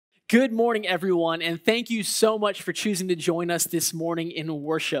Good morning, everyone, and thank you so much for choosing to join us this morning in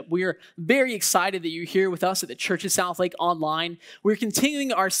worship. We are very excited that you're here with us at the Church of Southlake Online. We're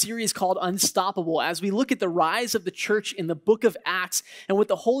continuing our series called Unstoppable as we look at the rise of the church in the book of Acts and what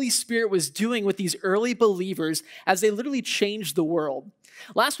the Holy Spirit was doing with these early believers as they literally changed the world.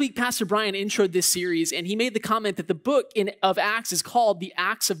 Last week, Pastor Brian introed this series, and he made the comment that the book of Acts is called the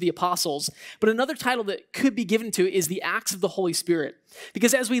Acts of the Apostles, but another title that could be given to it is the Acts of the Holy Spirit.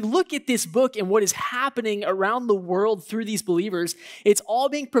 Because as we look at this book and what is happening around the world through these believers, it's all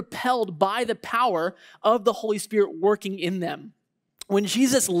being propelled by the power of the Holy Spirit working in them. When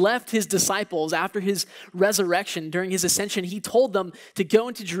Jesus left his disciples after his resurrection during his ascension, he told them to go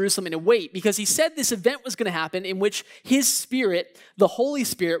into Jerusalem and to wait because he said this event was going to happen in which his Spirit, the Holy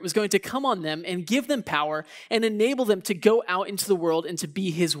Spirit, was going to come on them and give them power and enable them to go out into the world and to be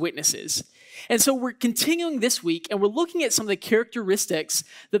his witnesses. And so we're continuing this week and we're looking at some of the characteristics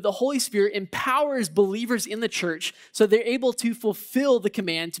that the Holy Spirit empowers believers in the church so they're able to fulfill the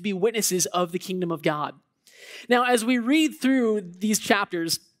command to be witnesses of the kingdom of God. Now, as we read through these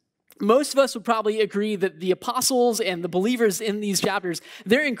chapters, most of us would probably agree that the apostles and the believers in these chapters,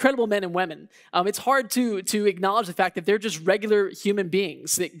 they're incredible men and women. It's hard to acknowledge the fact that they're just regular human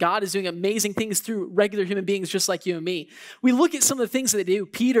beings, that God is doing amazing things through regular human beings just like you and me. We look at some of the things that they do,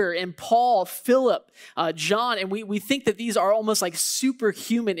 Peter and Paul, Philip, John, and we think that these are almost like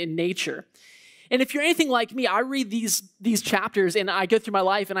superhuman in nature. And if you're anything like me, I read these chapters and I go through my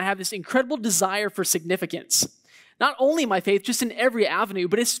life and I have this incredible desire for significance. Not only in my faith, just in every avenue,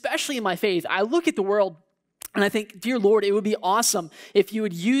 but especially in my faith. I look at the world and I think, dear Lord, it would be awesome if you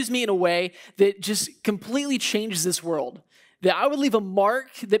would use me in a way that just completely changes this world. That I would leave a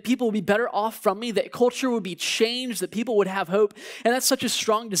mark, that people would be better off from me, that culture would be changed, that people would have hope. And that's such a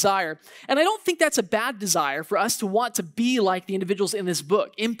strong desire. And I don't think that's a bad desire for us to want to be like the individuals in this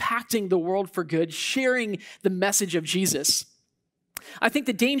book, impacting the world for good, sharing the message of Jesus. I think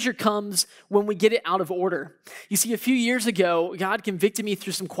the danger comes when we get it out of order. You see, a few years ago, God convicted me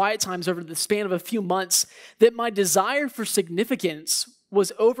through some quiet times over the span of a few months that my desire for significance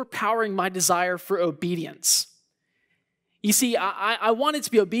was overpowering my desire for obedience. You see, I wanted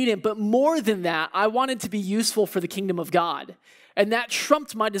to be obedient, but more than that, I wanted to be useful for the kingdom of God. And that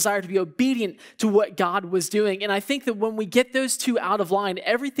trumped my desire to be obedient to what God was doing. And I think that when we get those two out of line,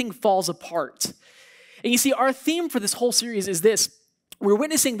 everything falls apart. And you see, our theme for this whole series is this. We're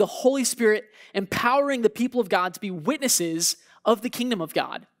witnessing the Holy Spirit empowering the people of God to be witnesses of the kingdom of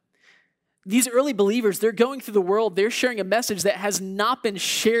God. These early believers, they're going through the world, they're sharing a message that has not been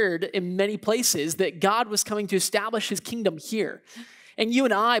shared in many places, that God was coming to establish his kingdom here. And you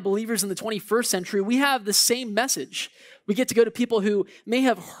and I, believers in the 21st century, we have the same message. We get to go to people who may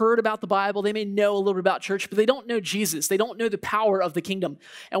have heard about the Bible, they may know a little bit about church, but they don't know Jesus, they don't know the power of the kingdom.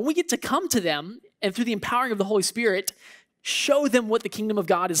 And we get to come to them, and through the empowering of the Holy Spirit, show them what the kingdom of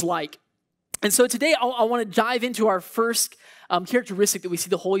God is like. And so today I want to dive into our first characteristic that we see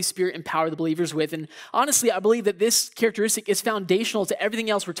the Holy Spirit empower the believers with. And honestly, I believe that this characteristic is foundational to everything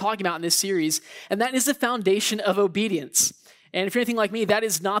else we're talking about in this series, and that is the foundation of obedience. And if you're anything like me, that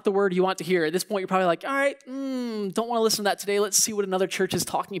is not the word you want to hear. At this point, you're probably like, all right, don't want to listen to that today. Let's see what another church is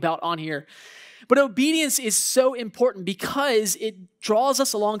talking about on here. But obedience is so important because it draws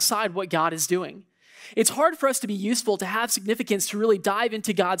us alongside what God is doing. It's hard for us to be useful, to have significance, to really dive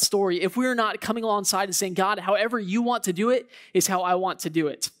into God's story if we're not coming alongside and saying, God, however you want to do it is how I want to do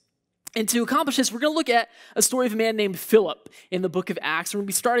it. And to accomplish this, we're going to look at a story of a man named Philip in the book of Acts. We're going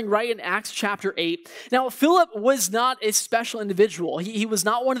to be starting right in Acts chapter 8. Now, Philip was not a special individual. He was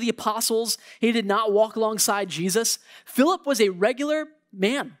not one of the apostles. He did not walk alongside Jesus. Philip was a regular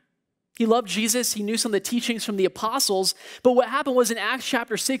man. He loved Jesus. He knew some of the teachings from the apostles. But what happened was in Acts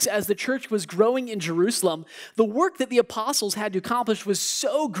chapter 6, as the church was growing in Jerusalem, the work that the apostles had to accomplish was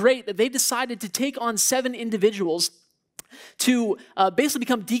so great that they decided to take on 7 individuals to basically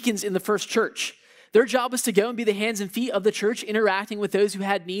become deacons in the first church. Their job was to go and be the hands and feet of the church, interacting with those who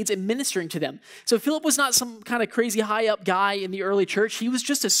had needs and ministering to them. So Philip was not some kind of crazy high up guy in the early church. He was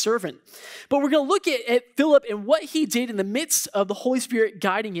just a servant. But we're going to look at Philip and what he did in the midst of the Holy Spirit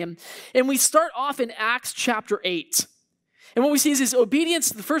guiding him. And we start off in Acts chapter 8. And what we see is this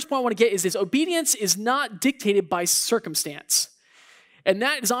obedience. The first point I want to get is this: obedience is not dictated by circumstance. And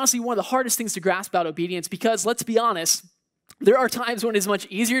that is honestly one of the hardest things to grasp about obedience because, let's be honest, there are times when it's much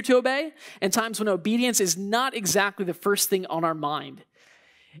easier to obey and times when obedience is not exactly the first thing on our mind.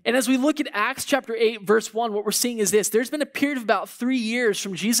 And as we look at Acts chapter 8, verse 1, what we're seeing is this. There's been a period of about 3 years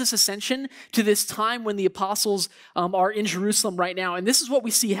from Jesus' ascension to this time when the apostles are in Jerusalem right now. And this is what we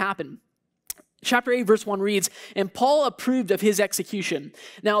see happen. Chapter 8, verse 1 reads, "And Paul approved of his execution."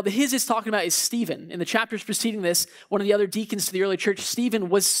 Now, the his is talking about is Stephen. In the chapters preceding this, one of the other deacons to the early church, Stephen,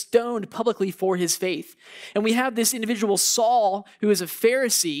 was stoned publicly for his faith. And we have this individual, Saul, who is a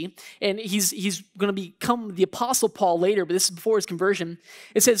Pharisee, and he's going to become the Apostle Paul later, but this is before his conversion.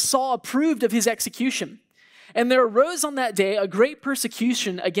 It says, "Saul approved of his execution. And there arose on that day a great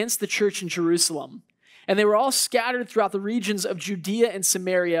persecution against the church in Jerusalem. And they were all scattered throughout the regions of Judea and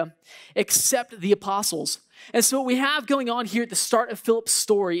Samaria, except the apostles." And so what we have going on here at the start of Philip's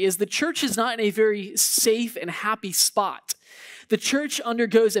story is the church is not in a very safe and happy spot. The church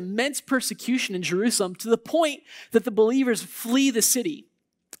undergoes immense persecution in Jerusalem to the point that the believers flee the city.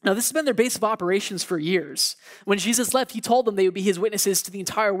 Now, this has been their base of operations for years. When Jesus left, he told them they would be his witnesses to the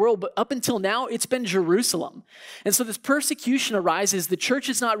entire world, but up until now, it's been Jerusalem. And so this persecution arises. The church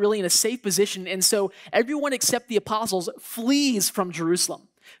is not really in a safe position, and so everyone except the apostles flees from Jerusalem,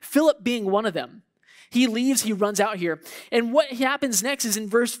 Philip being one of them. He leaves, he runs out here. And what happens next is in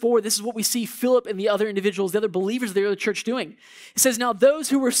verse 4, this is what we see Philip and the other individuals, the other believers of the early church doing. It says, "Now those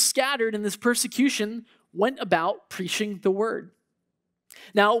who were scattered in this persecution went about preaching the word."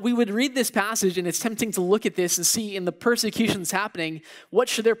 Now, we would read this passage, and it's tempting to look at this and see in the persecutions happening, what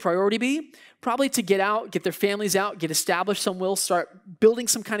should their priority be? Probably to get out, get their families out, get established somewhere, start building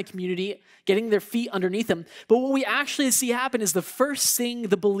some kind of community, getting their feet underneath them. But what we actually see happen is the first thing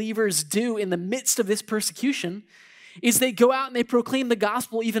the believers do in the midst of this persecution is they go out and they proclaim the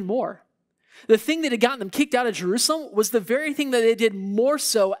gospel even more. The thing that had gotten them kicked out of Jerusalem was the very thing that they did more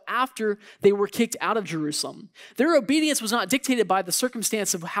so after they were kicked out of Jerusalem. Their obedience was not dictated by the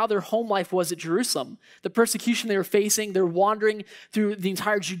circumstance of how their home life was at Jerusalem, the persecution they were facing, their wandering through the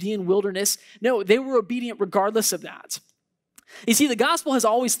entire Judean wilderness. No, they were obedient regardless of that. You see, the gospel has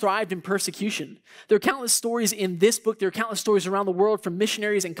always thrived in persecution. There are countless stories in this book. There are countless stories around the world from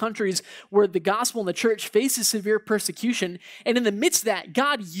missionaries and countries where the gospel and the church faces severe persecution. And in the midst of that,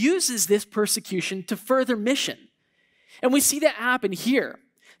 God uses this persecution to further mission. And we see that happen here.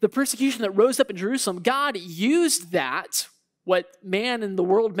 The persecution that rose up in Jerusalem, God used that, what man and the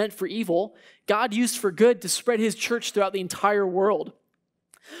world meant for evil, God used for good to spread his church throughout the entire world.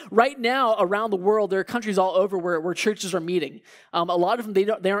 Right now, around the world, there are countries all over where churches are meeting. A lot of them,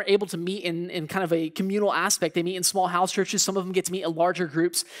 they aren't able to meet in kind of a communal aspect. They meet in small house churches. Some of them get to meet in larger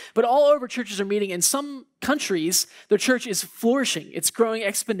groups. But all over, churches are meeting. In some countries, the church is flourishing. It's growing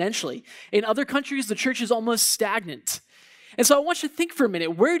exponentially. In other countries, the church is almost stagnant. And so I want you to think for a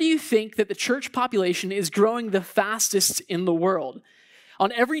minute, where do you think that the church population is growing the fastest in the world?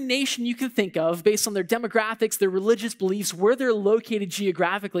 On every nation you can think of, based on their demographics, their religious beliefs, where they're located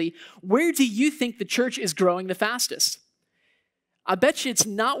geographically, where do you think the church is growing the fastest? I bet you it's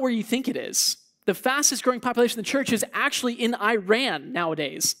not where you think it is. The fastest growing population of the church is actually in Iran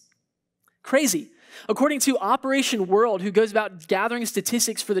nowadays. Crazy. According to Operation World, who goes about gathering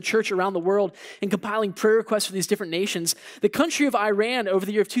statistics for the church around the world and compiling prayer requests for these different nations, the country of Iran over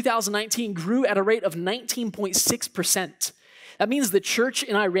the year of 2019 grew at a rate of 19.6%. That means the church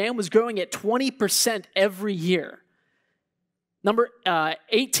in Iran was growing at 20% every year. Number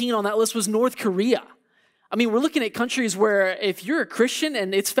 18 on that list was North Korea. I mean, we're looking at countries where if you're a Christian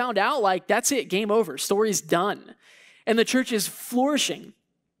and it's found out, like, that's it, game over, story's done. And the church is flourishing.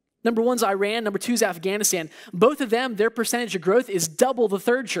 Number one's Iran, number two is Afghanistan. Both of them, their percentage of growth is double the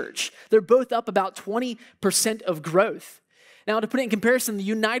third church. They're both up about 20% of growth. Now, to put it in comparison, the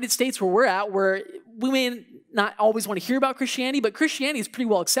United States, where we're at, where we may not always want to hear about Christianity, but Christianity is pretty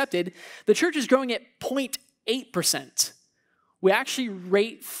well accepted, the church is growing at 0.8%. We actually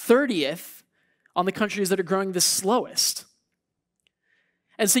rate 30th on the countries that are growing the slowest.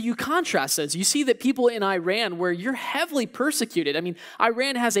 And so you contrast those. You see that people in Iran, where you're heavily persecuted, I mean,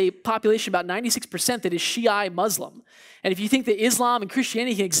 Iran has a population about 96% that is Shia Muslim. And if you think that Islam and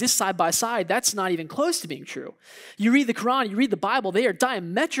Christianity can exist side by side, that's not even close to being true. You read the Quran, you read the Bible, they are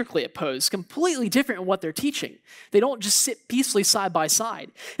diametrically opposed, completely different in what they're teaching. They don't just sit peacefully side by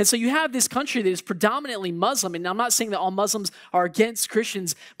side. And so you have this country that is predominantly Muslim, and I'm not saying that all Muslims are against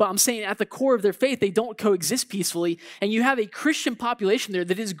Christians, but I'm saying at the core of their faith, they don't coexist peacefully. And you have a Christian population there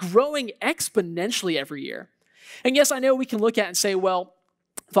that is growing exponentially every year. And yes, I know we can look at and say, well,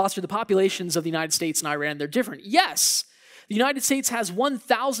 Foster, the populations of the United States and Iran, they're different. Yes, the United States has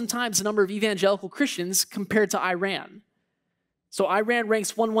 1,000 times the number of evangelical Christians compared to Iran. So Iran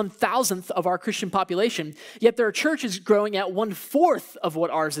ranks 1/1,000th of our Christian population, yet there are churches growing at 1/4 of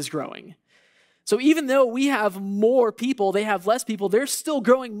what ours is growing. So even though we have more people, they have less people, they're still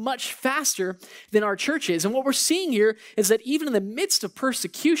growing much faster than our churches. And what we're seeing here is that even in the midst of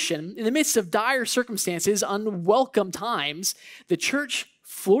persecution, in the midst of dire circumstances, unwelcome times, the church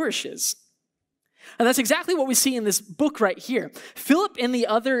flourishes. And that's exactly what we see in this book right here. Philip and the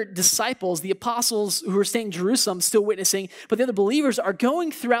other disciples, the apostles who are staying in Jerusalem, still witnessing, but the other believers are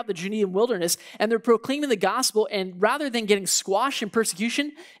going throughout the Judean wilderness and they're proclaiming the gospel, and rather than getting squashed in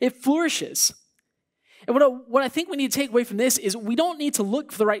persecution, it flourishes. And what I think we need to take away from this is we don't need to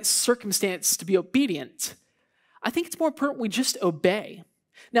look for the right circumstance to be obedient. I think it's more important we just obey.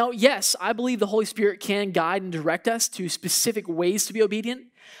 Now, yes, I believe the Holy Spirit can guide and direct us to specific ways to be obedient.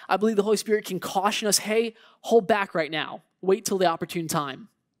 I believe the Holy Spirit can caution us, hey, hold back right now. Wait till the opportune time.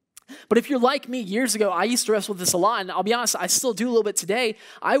 But if you're like me, years ago, I used to wrestle with this a lot, and I'll be honest, I still do a little bit today.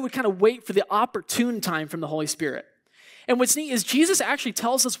 I would kind of wait for the opportune time from the Holy Spirit. And what's neat is Jesus actually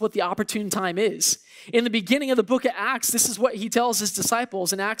tells us what the opportune time is. In the beginning of the book of Acts, this is what he tells his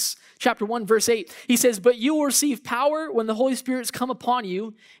disciples in Acts chapter 1, verse 8. He says, "But you will receive power when the Holy Spirit's come upon you,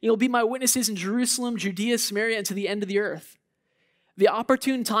 and you'll be my witnesses in Jerusalem, Judea, Samaria, and to the end of the earth." The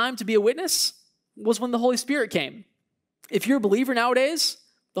opportune time to be a witness was when the Holy Spirit came. If you're a believer nowadays,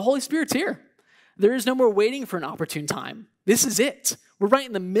 the Holy Spirit's here. There is no more waiting for an opportune time. This is it. We're right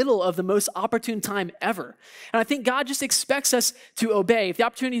in the middle of the most opportune time ever. And I think God just expects us to obey. If the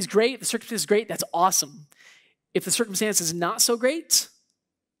opportunity is great, if the circumstance is great, that's awesome. If the circumstance is not so great,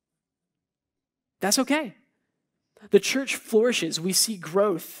 that's okay. The church flourishes. We see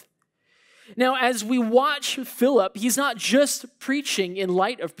growth. Now, as we watch Philip, he's not just preaching in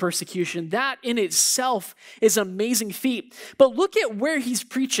light of persecution. That in itself is an amazing feat. But look at where he's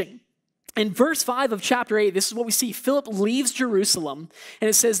preaching. In verse 5 of chapter 8, this is what we see. Philip leaves Jerusalem, and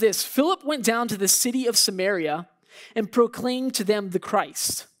it says this: Philip went down to the city of Samaria and proclaimed to them the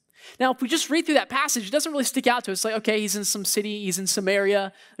Christ. Now, if we just read through that passage, it doesn't really stick out to us. Like, okay, he's in some city, he's in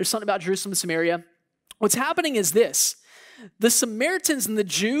Samaria. There's something about Jerusalem and Samaria. What's happening is this. The Samaritans and the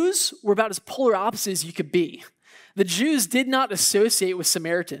Jews were about as polar opposite as you could be. The Jews did not associate with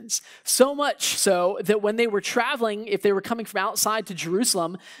Samaritans, so much so that when they were traveling, if they were coming from outside to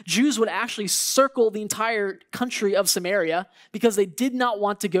Jerusalem, Jews would actually circle the entire country of Samaria because they did not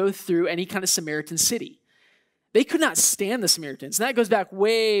want to go through any kind of Samaritan city. They could not stand the Samaritans. And that goes back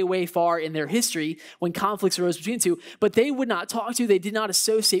way, way far in their history when conflicts arose between the two. But they would not talk to, they did not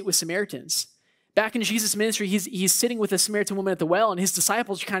associate with Samaritans. Back in Jesus' ministry, he's sitting with a Samaritan woman at the well, and his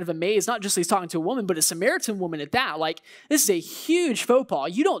disciples are kind of amazed, not just that he's talking to a woman, but a Samaritan woman at that. Like, this is a huge faux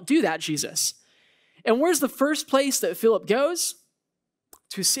pas. You don't do that, Jesus. And where's the first place that Philip goes?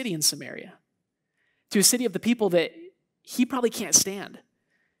 To a city in Samaria. To a city of the people that he probably can't stand.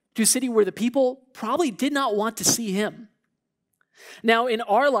 To a city where the people probably did not want to see him. Now, in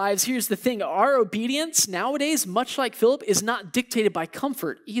our lives, here's the thing. Our obedience nowadays, much like Philip, is not dictated by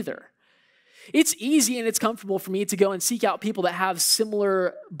comfort either. It's easy and it's comfortable for me to go and seek out people that have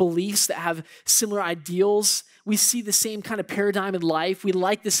similar beliefs, that have similar ideals. We see the same kind of paradigm in life. We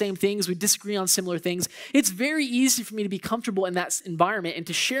like the same things. We disagree on similar things. It's very easy for me to be comfortable in that environment and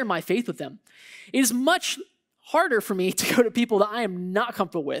to share my faith with them. It is much harder for me to go to people that I am not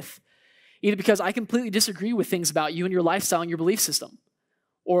comfortable with, either because I completely disagree with things about you and your lifestyle and your belief system,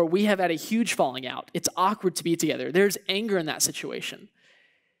 or we have had a huge falling out. It's awkward to be together. There's anger in that situation.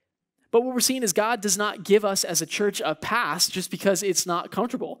 But what we're seeing is God does not give us as a church a pass just because it's not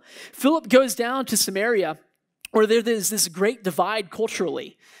comfortable. Philip goes down to Samaria, where there's this great divide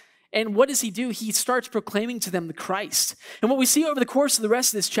culturally. And what does he do? He starts proclaiming to them the Christ. And what we see over the course of the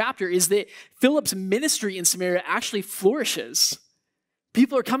rest of this chapter is that Philip's ministry in Samaria actually flourishes.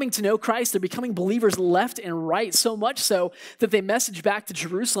 People are coming to know Christ. They're becoming believers left and right, so much so that they message back to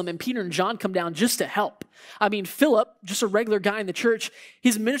Jerusalem, and Peter and John come down just to help. I mean, Philip, just a regular guy in the church,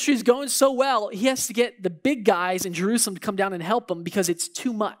 his ministry is going so well, he has to get the big guys in Jerusalem to come down and help him because it's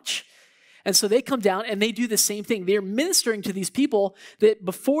too much. And so they come down and they do the same thing. They're ministering to these people that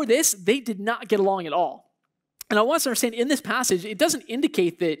before this, they did not get along at all. And I want us to understand in this passage, it doesn't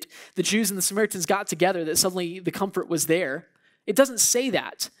indicate that the Jews and the Samaritans got together, that suddenly the comfort was there. It doesn't say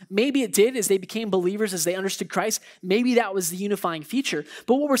that. Maybe it did as they became believers, as they understood Christ. Maybe that was the unifying feature.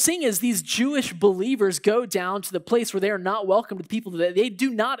 But what we're seeing is these Jewish believers go down to the place where they are not welcome to the people that they do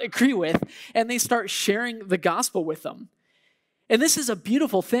not agree with, and they start sharing the gospel with them. And this is a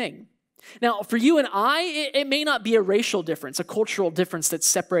beautiful thing. Now, for you and I, it may not be a racial difference, a cultural difference that's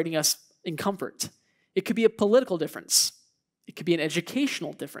separating us in comfort. It could be a political difference. It could be an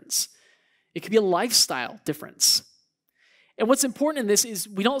educational difference. It could be a lifestyle difference. And what's important in this is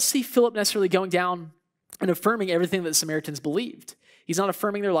we don't see Philip necessarily going down and affirming everything that the Samaritans believed. He's not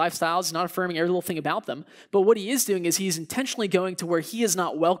affirming their lifestyles. He's not affirming every little thing about them. But what he is doing is he's intentionally going to where he is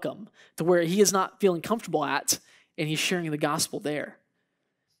not welcome, to where he is not feeling comfortable at, and he's sharing the gospel there.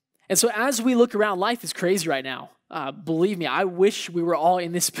 And so as we look around, life is crazy right now. Believe me, I wish we were all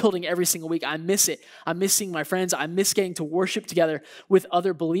in this building every single week. I miss it. I miss seeing my friends. I miss getting to worship together with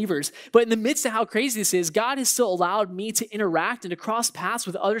other believers. But in the midst of how crazy this is, God has still allowed me to interact and to cross paths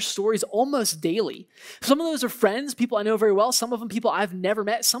with other stories almost daily. Some of those are friends, people I know very well. Some of them people I've never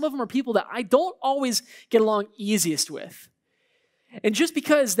met. Some of them are people that I don't always get along easiest with. And just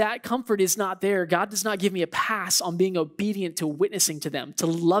because that comfort is not there, God does not give me a pass on being obedient to witnessing to them, to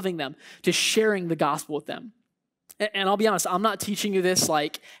loving them, to sharing the gospel with them. And I'll be honest, I'm not teaching you this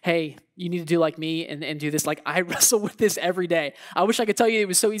like, hey, you need to do like me and do this. Like, I wrestle with this every day. I wish I could tell you it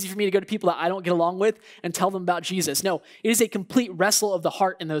was so easy for me to go to people that I don't get along with and tell them about Jesus. No, it is a complete wrestle of the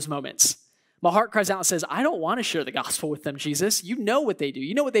heart in those moments. My heart cries out and says, I don't want to share the gospel with them, Jesus. You know what they do.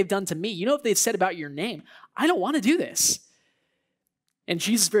 You know what they've done to me. You know what they've said about your name. I don't want to do this. And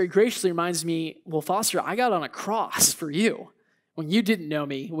Jesus very graciously reminds me, well, Foster, I got on a cross for you. When you didn't know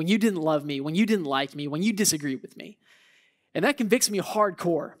me, when you didn't love me, when you didn't like me, when you disagreed with me. And that convicts me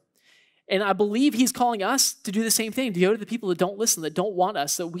hardcore. And I believe he's calling us to do the same thing, to go to the people that don't listen, that don't want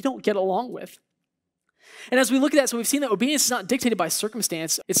us, that we don't get along with. And as we look at that, so we've seen that obedience is not dictated by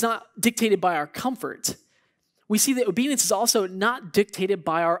circumstance. It's not dictated by our comfort. We see that obedience is also not dictated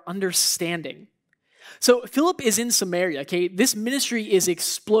by our understanding. So Philip is in Samaria, okay? This ministry is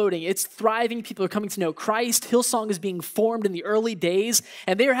exploding. It's thriving. People are coming to know Christ. Hillsong is being formed in the early days,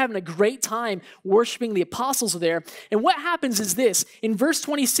 and they are having a great time worshiping. The apostles are there. And what happens is this. In verse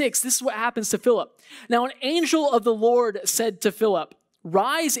 26, this is what happens to Philip. Now, an angel of the Lord said to Philip,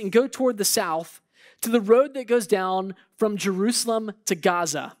 rise and go toward the south to the road that goes down from Jerusalem to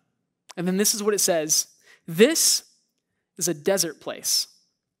Gaza. And then this is what it says. This is a desert place.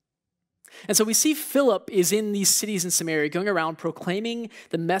 And so we see Philip is in these cities in Samaria going around proclaiming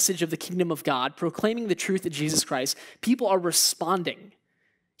the message of the kingdom of God, proclaiming the truth of Jesus Christ. People are responding.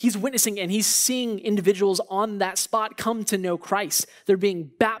 He's witnessing and he's seeing individuals on that spot come to know Christ. They're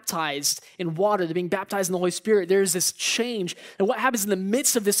being baptized in water. They're being baptized in the Holy Spirit. There's this change. And what happens in the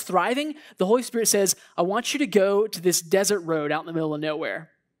midst of this thriving? The Holy Spirit says, I want you to go to this desert road out in the middle of nowhere.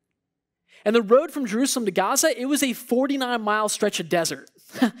 And the road from Jerusalem to Gaza, it was a 49-mile stretch of desert.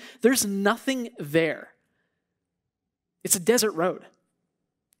 There's nothing there. It's a desert road.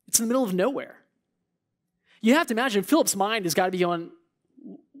 It's in the middle of nowhere. You have to imagine Philip's mind has got to be going,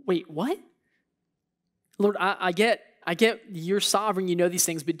 wait, what? Lord, I get you're sovereign, you know these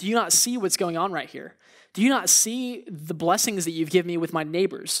things, but do you not see what's going on right here? Do you not see the blessings that you've given me with my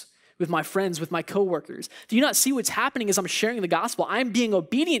neighbors, with my friends, with my coworkers? Do you not see what's happening as I'm sharing the gospel? I'm being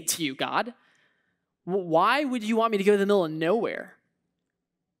obedient to you, God. Why would you want me to go to the middle of nowhere?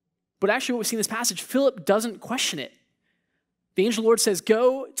 But actually what we see in this passage, Philip doesn't question it. The angel of the Lord says,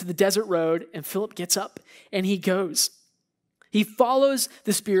 go to the desert road, and Philip gets up and he goes. He follows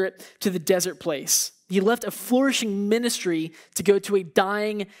the Spirit to the desert place. He left a flourishing ministry to go to a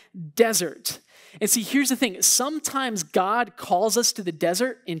dying desert. And see, here's the thing. Sometimes God calls us to the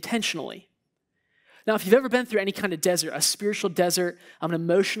desert intentionally. Now, if you've ever been through any kind of desert, a spiritual desert, an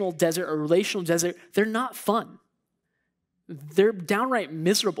emotional desert, a relational desert, they're not fun. They're downright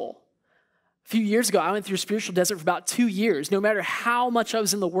miserable. A few years ago, I went through a spiritual desert for about 2 years. No matter how much I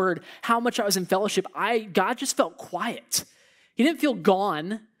was in the Word, how much I was in fellowship, God just felt quiet. He didn't feel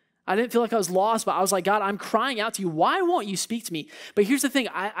gone. I didn't feel like I was lost, but I was like, God, I'm crying out to you. Why won't you speak to me? But here's the thing.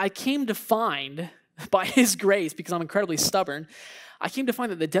 I came to find, by his grace, because I'm incredibly stubborn, I came to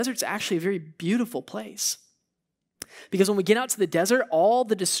find that the desert's actually a very beautiful place. Because when we get out to the desert, all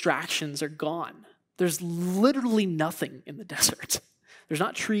the distractions are gone. There's literally nothing in the desert. There's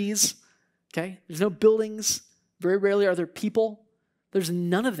not trees, okay? There's no buildings. Very rarely are there people. There's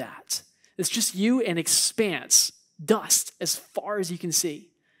none of that. It's just you and expanse, dust as far as you can see.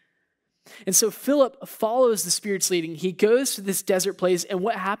 And so Philip follows the Spirit's leading. He goes to this desert place, and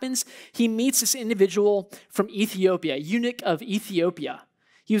what happens? He meets this individual from Ethiopia, eunuch of Ethiopia.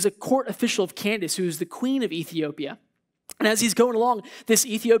 He was a court official of Candace, who was the queen of Ethiopia. And as he's going along, this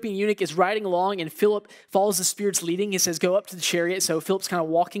Ethiopian eunuch is riding along, and Philip follows the Spirit's leading. He says, go up to the chariot. So Philip's kind of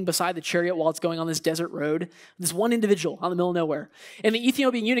walking beside the chariot while it's going on this desert road. This one individual out in the middle of nowhere. And the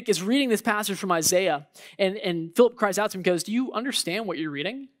Ethiopian eunuch is reading this passage from Isaiah, and Philip cries out to him, goes, do you understand what you're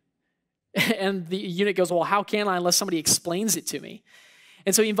reading? And the eunuch goes, well, how can I unless somebody explains it to me?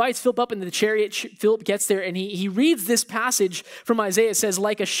 And so he invites Philip up into the chariot. Philip gets there, and he reads this passage from Isaiah. It says,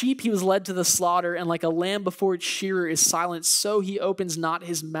 like a sheep he was led to the slaughter, and like a lamb before its shearer is silent, so he opens not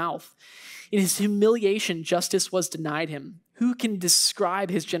his mouth. In his humiliation, justice was denied him. Who can describe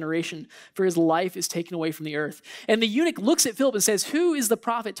his generation? For his life is taken away from the earth. And the eunuch looks at Philip and says, who is the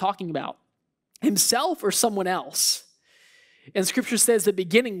prophet talking about? Himself or someone else? And Scripture says that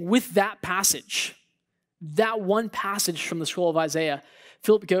beginning with that passage, that one passage from the scroll of Isaiah,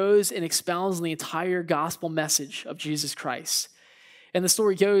 Philip goes and expounds on the entire gospel message of Jesus Christ. And the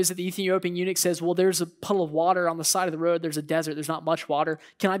story goes that the Ethiopian eunuch says, well, there's a puddle of water on the side of the road. There's a desert. There's not much water.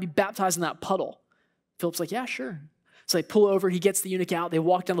 Can I be baptized in that puddle? Philip's like, yeah, sure. So they pull over. He gets the eunuch out. They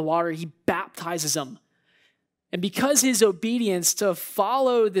walk down the water. He baptizes him. And because his obedience to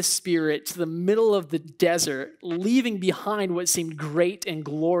follow the Spirit to the middle of the desert, leaving behind what seemed great and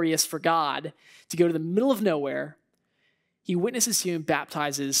glorious for God to go to the middle of nowhere, he witnesses to and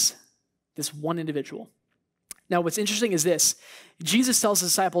baptizes this one individual. Now, what's interesting is this. Jesus tells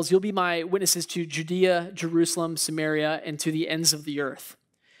his disciples, you'll be my witnesses to Judea, Jerusalem, Samaria, and to the ends of the earth.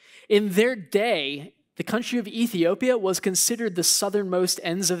 In their day, the country of Ethiopia was considered the southernmost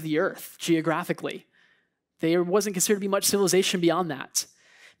ends of the earth geographically. There wasn't considered to be much civilization beyond that.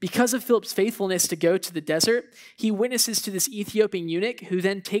 Because of Philip's faithfulness to go to the desert, he witnesses to this Ethiopian eunuch who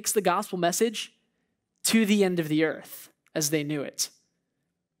then takes the gospel message to the end of the earth as they knew it.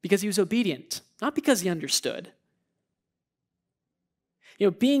 Because he was obedient, not because he understood.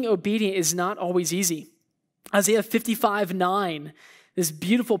 Being obedient is not always easy. Isaiah 55:9, this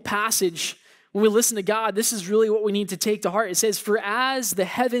beautiful passage, when we listen to God, this is really what we need to take to heart. It says, for as the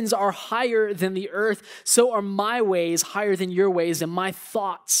heavens are higher than the earth, so are my ways higher than your ways, and my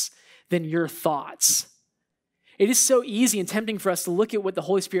thoughts than your thoughts. It is so easy and tempting for us to look at what the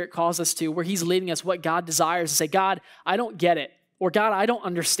Holy Spirit calls us to, where he's leading us, what God desires, and say, God, I don't get it, or God, I don't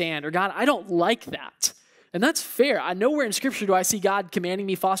understand, or God, I don't like that. And that's fair. I know where in Scripture do I see God commanding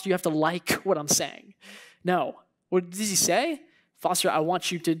me, Foster, you have to like what I'm saying. No. What does he say? Foster, I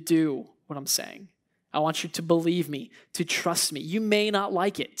want you to do what I'm saying. I want you to believe me, to trust me. You may not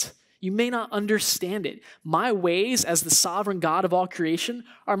like it. You may not understand it. My ways as the sovereign God of all creation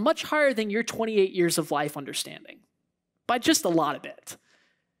are much higher than your 28 years of life understanding, by just a lot of it.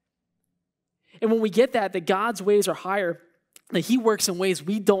 And when we get that God's ways are higher, that he works in ways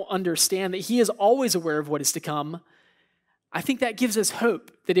we don't understand, that he is always aware of what is to come, I think that gives us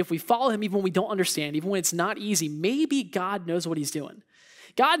hope that if we follow him, even when we don't understand, even when it's not easy, maybe God knows what he's doing.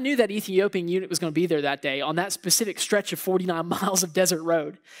 God knew that Ethiopian eunuch was going to be there that day on that specific stretch of 49 miles of desert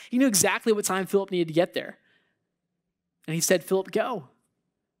road. He knew exactly what time Philip needed to get there. And he said, Philip, go.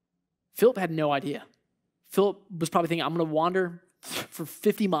 Philip had no idea. Philip was probably thinking, I'm going to wander for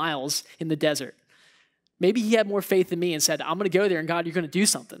 50 miles in the desert. Maybe he had more faith than me and said, I'm going to go there and God, you're going to do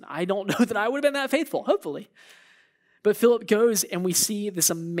something. I don't know that I would have been that faithful, hopefully. But Philip goes and we see this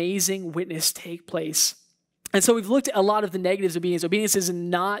amazing witness take place. And so we've looked at a lot of the negatives of obedience. Obedience is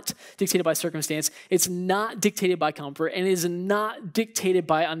not dictated by circumstance. It's not dictated by comfort, and it is not dictated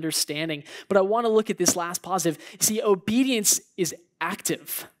by understanding. But I want to look at this last positive. See, obedience is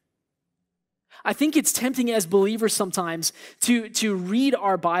active. I think it's tempting as believers sometimes to read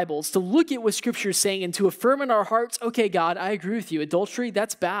our Bibles, to look at what Scripture is saying, and to affirm in our hearts, okay, God, I agree with you. Adultery,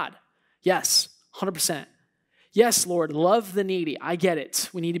 that's bad. Yes, 100%. Yes, Lord, love the needy. I get it.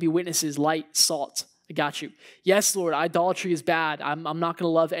 We need to be witnesses, light, salt. I got you. Yes, Lord, idolatry is bad. I'm not going to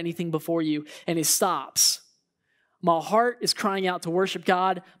love anything before you. And it stops. My heart is crying out to worship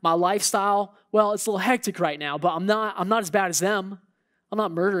God. My lifestyle, well, it's a little hectic right now, but I'm not as bad as them. I'm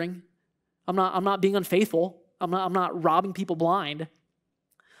not murdering. I'm not being unfaithful. I'm not robbing people blind.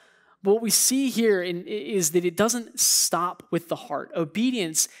 But what we see here is that it doesn't stop with the heart.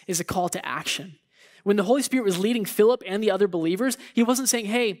 Obedience is a call to action. When the Holy Spirit was leading Philip and the other believers, he wasn't saying,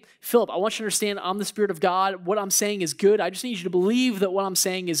 hey, Philip, I want you to understand I'm the Spirit of God. What I'm saying is good. I just need you to believe that what I'm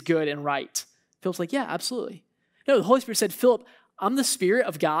saying is good and right. Philip's like, yeah, absolutely. No, the Holy Spirit said, Philip, I'm the Spirit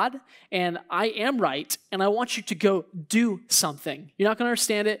of God, and I am right, and I want you to go do something. You're not going to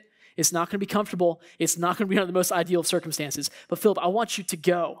understand it. It's not going to be comfortable. It's not going to be under the most ideal of circumstances. But Philip, I want you to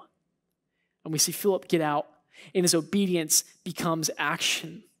go. And we see Philip get out, and his obedience becomes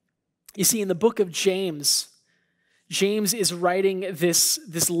action. You see, in the book of James, James is writing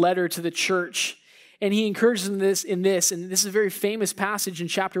this letter to the church, and he encourages them in this, and this is a very famous passage in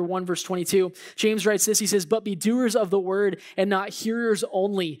chapter 1, verse 22. James writes this, he says, but be doers of the word and not hearers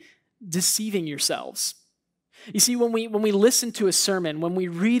only, deceiving yourselves. You see, when we listen to a sermon, when we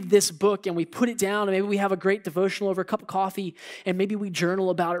read this book and we put it down, and maybe we have a great devotional over a cup of coffee, and maybe we journal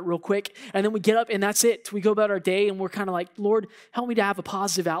about it real quick, and then we get up and that's it. We go about our day and we're kind of like, Lord, help me to have a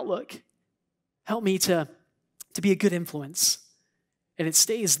positive outlook. Help me to be a good influence. And it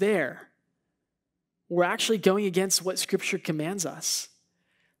stays there. We're actually going against what Scripture commands us.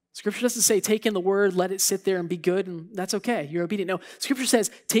 Scripture doesn't say take in the word, let it sit there and be good, and that's okay. You're obedient. No, Scripture says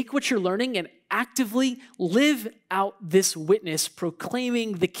take what you're learning and actively live out this witness,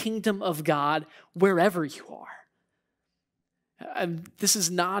 proclaiming the kingdom of God wherever you are. This is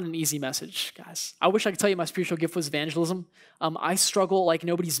not an easy message, guys. I wish I could tell you my spiritual gift was evangelism. I struggle like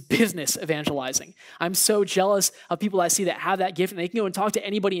nobody's business evangelizing. I'm so jealous of people I see that have that gift and they can go and talk to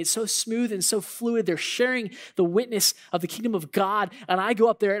anybody. It's so smooth and so fluid. They're sharing the witness of the kingdom of God. And I go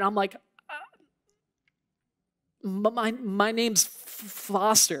up there and I'm like, my name's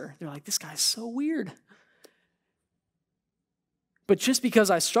Foster. They're like, this guy's so weird. But just because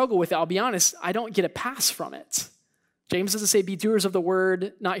I struggle with it, I'll be honest, I don't get a pass from it. James doesn't say be doers of the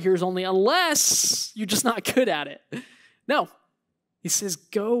word, not hearers only, unless you're just not good at it. No, he says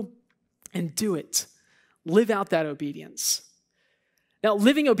go and do it. Live out that obedience. Now,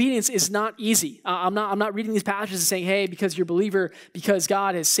 living obedience is not easy. I'm not reading these passages and saying, hey, because you're a believer, because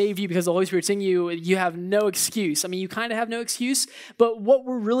God has saved you, because the Holy Spirit's in you, you have no excuse. I mean, you kind of have no excuse, but what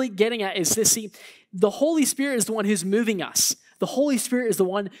we're really getting at is this. See, the Holy Spirit is the one who's moving us. The Holy Spirit is the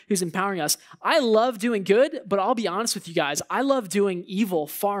one who's empowering us. I love doing good, but I'll be honest with you guys, I love doing evil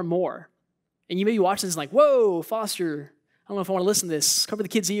far more. And you may be watching this and like, whoa, Foster, I don't know if I want to listen to this. Cover the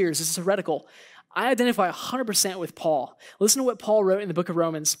kids' ears. This is heretical. I identify 100% with Paul. Listen to what Paul wrote in the book of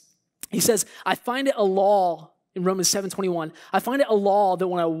Romans. He says, I find it a law, in Romans 7:21, I find it a law that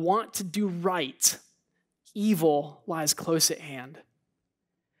when I want to do right, evil lies close at hand.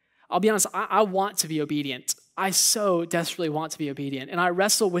 I'll be honest, I want to be obedient. I so desperately want to be obedient. And I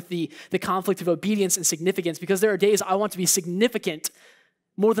wrestle with the conflict of obedience and significance because there are days I want to be significant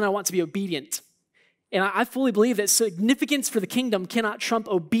more than I want to be obedient. And I fully believe that significance for the kingdom cannot trump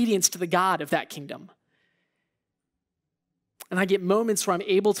obedience to the God of that kingdom. And I get moments where I'm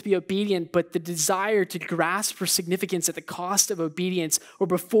able to be obedient, but the desire to grasp for significance at the cost of obedience or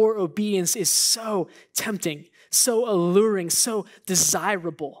before obedience is so tempting, so alluring, so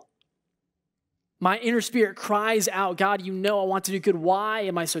desirable. My inner spirit cries out, God, you know I want to do good. Why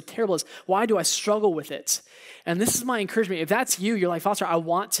am I so terrible? Why do I struggle with it? And this is my encouragement. If that's you, you're like, Foster, I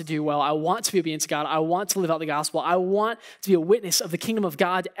want to do well. I want to be obedient to God. I want to live out the gospel. I want to be a witness of the kingdom of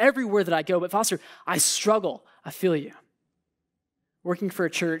God everywhere that I go. But Foster, I struggle. I feel you. Working for a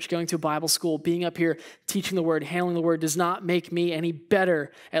church, going to a Bible school, being up here, teaching the word, handling the word does not make me any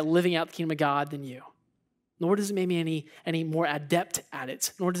better at living out the kingdom of God than you. Nor does it make me any more adept at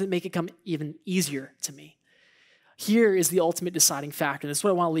it, nor does it make it come even easier to me. Here is the ultimate deciding factor. This is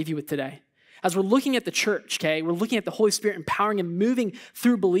what I want to leave you with today. As we're looking at the church, okay, we're looking at the Holy Spirit empowering and moving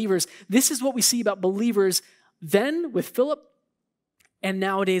through believers. This is what we see about believers then with Philip and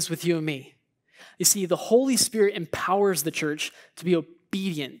nowadays with you and me. You see, the Holy Spirit empowers the church to be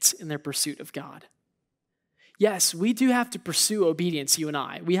obedient in their pursuit of God. Yes, we do have to pursue obedience, you and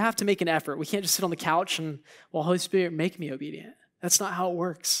I. We have to make an effort. We can't just sit on the couch and, well, Holy Spirit, make me obedient. That's not how it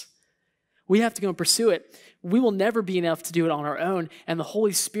works. We have to go and pursue it. We will never be enough to do it on our own, and the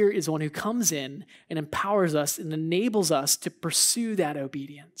Holy Spirit is the one who comes in and empowers us and enables us to pursue that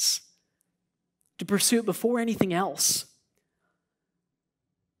obedience, to pursue it before anything else.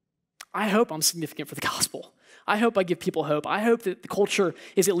 I hope I'm significant for the gospel. I hope I give people hope. I hope that the culture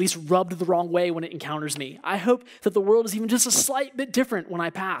is at least rubbed the wrong way when it encounters me. I hope that the world is even just a slight bit different when I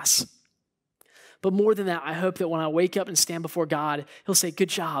pass. But more than that, I hope that when I wake up and stand before God, he'll say, good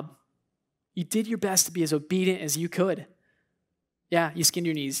job. You did your best to be as obedient as you could. Yeah, you skinned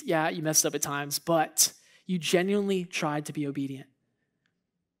your knees. Yeah, you messed up at times, but you genuinely tried to be obedient.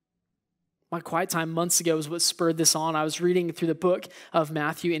 My quiet time months ago is what spurred this on. I was reading through the book of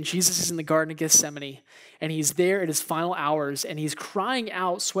Matthew, and Jesus is in the Garden of Gethsemane, and he's there at his final hours, and he's crying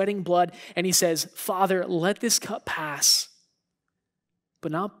out, sweating blood, and he says, Father, let this cup pass,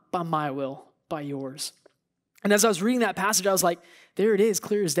 but not by my will, by yours. And as I was reading that passage, I was like, there it is,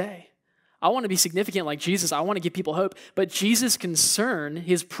 clear as day. I want to be significant like Jesus. I want to give people hope, but Jesus' concern,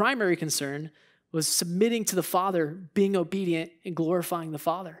 his primary concern, was submitting to the Father, being obedient, and glorifying the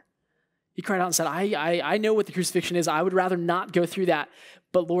Father. He cried out and said, I know what the crucifixion is. I would rather not go through that.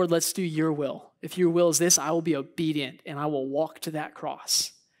 But Lord, let's do your will. If your will is this, I will be obedient and I will walk to that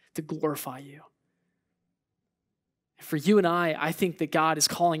cross to glorify you. For you and I think that God is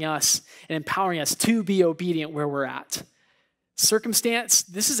calling us and empowering us to be obedient where we're at. Circumstance,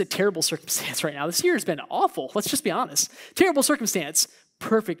 this is a terrible circumstance right now. This year has been awful. Let's just be honest. Terrible circumstance,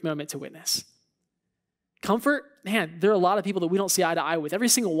 perfect moment to witness. Comfort, man, there are a lot of people that we don't see eye to eye with. Every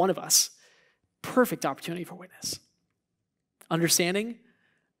single one of us. Perfect opportunity for witness. Understanding,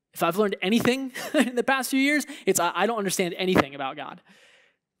 if I've learned anything in the past few years, it's I don't understand anything about God.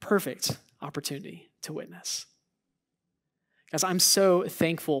 Perfect opportunity to witness. Guys, I'm so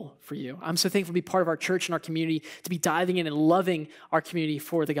thankful for you. I'm so thankful to be part of our church and our community, to be diving in and loving our community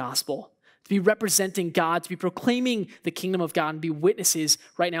for the gospel. to be representing God, to be proclaiming the kingdom of God and be witnesses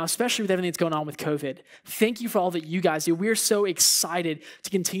right now, especially with everything that's going on with COVID. Thank you for all that you guys do. We're so excited to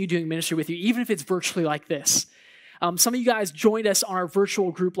continue doing ministry with you, even if it's virtually like this. Some of you guys joined us on our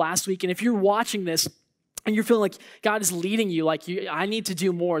virtual group last week, and if you're watching this and you're feeling like God is leading you, I need to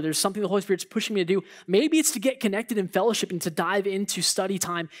do more, there's something the Holy Spirit's pushing me to do, maybe it's to get connected in fellowship and to dive into study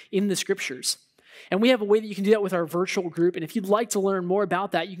time in the scriptures. And we have a way that you can do that with our virtual group. And if you'd like to learn more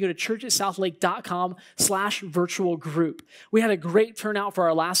about that, you can go to churchatsouthlake.com/virtual group. We had a great turnout for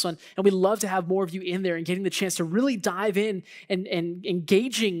our last one, and we'd love to have more of you in there and getting the chance to really dive in and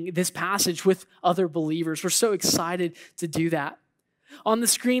engaging this passage with other believers. We're so excited to do that. On the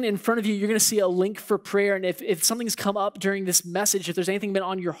screen in front of you, you're going to see a link for prayer. And if something's come up during this message, if there's anything been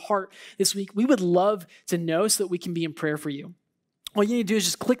on your heart this week, we would love to know so that we can be in prayer for you. All you need to do is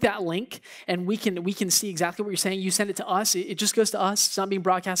just click that link, and we can see exactly what you're saying. You send it to us. It just goes to us. It's not being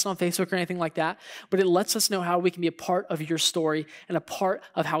broadcast on Facebook or anything like that, but it lets us know how we can be a part of your story and a part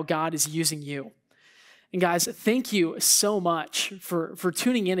of how God is using you. And guys, thank you so much for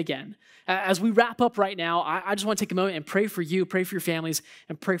tuning in again. As we wrap up right now, I just want to take a moment and pray for you, pray for your families,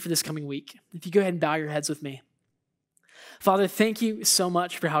 and pray for this coming week. If you go ahead and bow your heads with me. Father, thank you so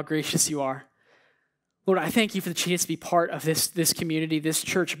much for how gracious you are. Lord, I thank you for the chance to be part of this community, this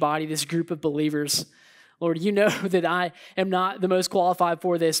church body, this group of believers. Lord, you know that I am not the most qualified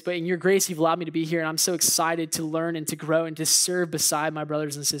for this, but in your grace, you've allowed me to be here, and I'm so excited to learn and to grow and to serve beside my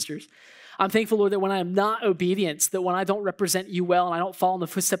brothers and sisters. I'm thankful, Lord, that when I am not obedient, that when I don't represent you well and I don't follow in the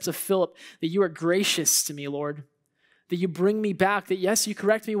footsteps of Philip, that you are gracious to me, Lord. That you bring me back, that yes, you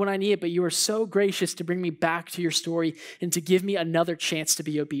correct me when I need it, but you are so gracious to bring me back to your story and to give me another chance to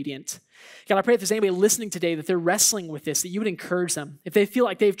be obedient. God, I pray if there's anybody listening today that they're wrestling with this, that you would encourage them. If they feel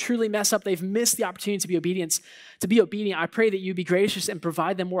like they've truly messed up, they've missed the opportunity to be obedient, I pray that you be gracious and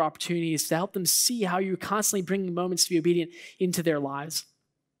provide them more opportunities to help them see how you're constantly bringing moments to be obedient into their lives.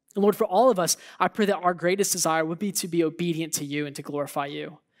 And Lord, for all of us, I pray that our greatest desire would be to be obedient to you and to glorify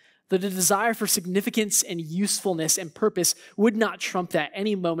you. That the desire for significance and usefulness and purpose would not trump that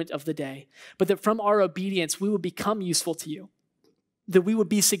any moment of the day, but that from our obedience, we would become useful to you, that we would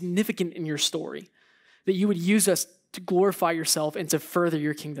be significant in your story, that you would use us to glorify yourself and to further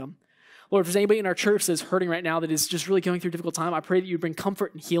your kingdom. Lord, if there's anybody in our church that's hurting right now that is just really going through a difficult time, I pray that you'd bring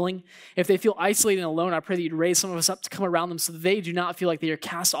comfort and healing. If they feel isolated and alone, I pray that you'd raise some of us up to come around them so that they do not feel like they are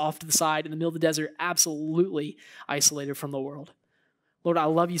cast off to the side in the middle of the desert, absolutely isolated from the world. Lord, I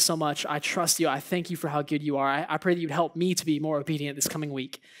love you so much. I trust you. I thank you for how good you are. I pray that you'd help me to be more obedient this coming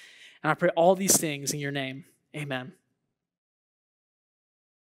week. And I pray all these things in your name. Amen.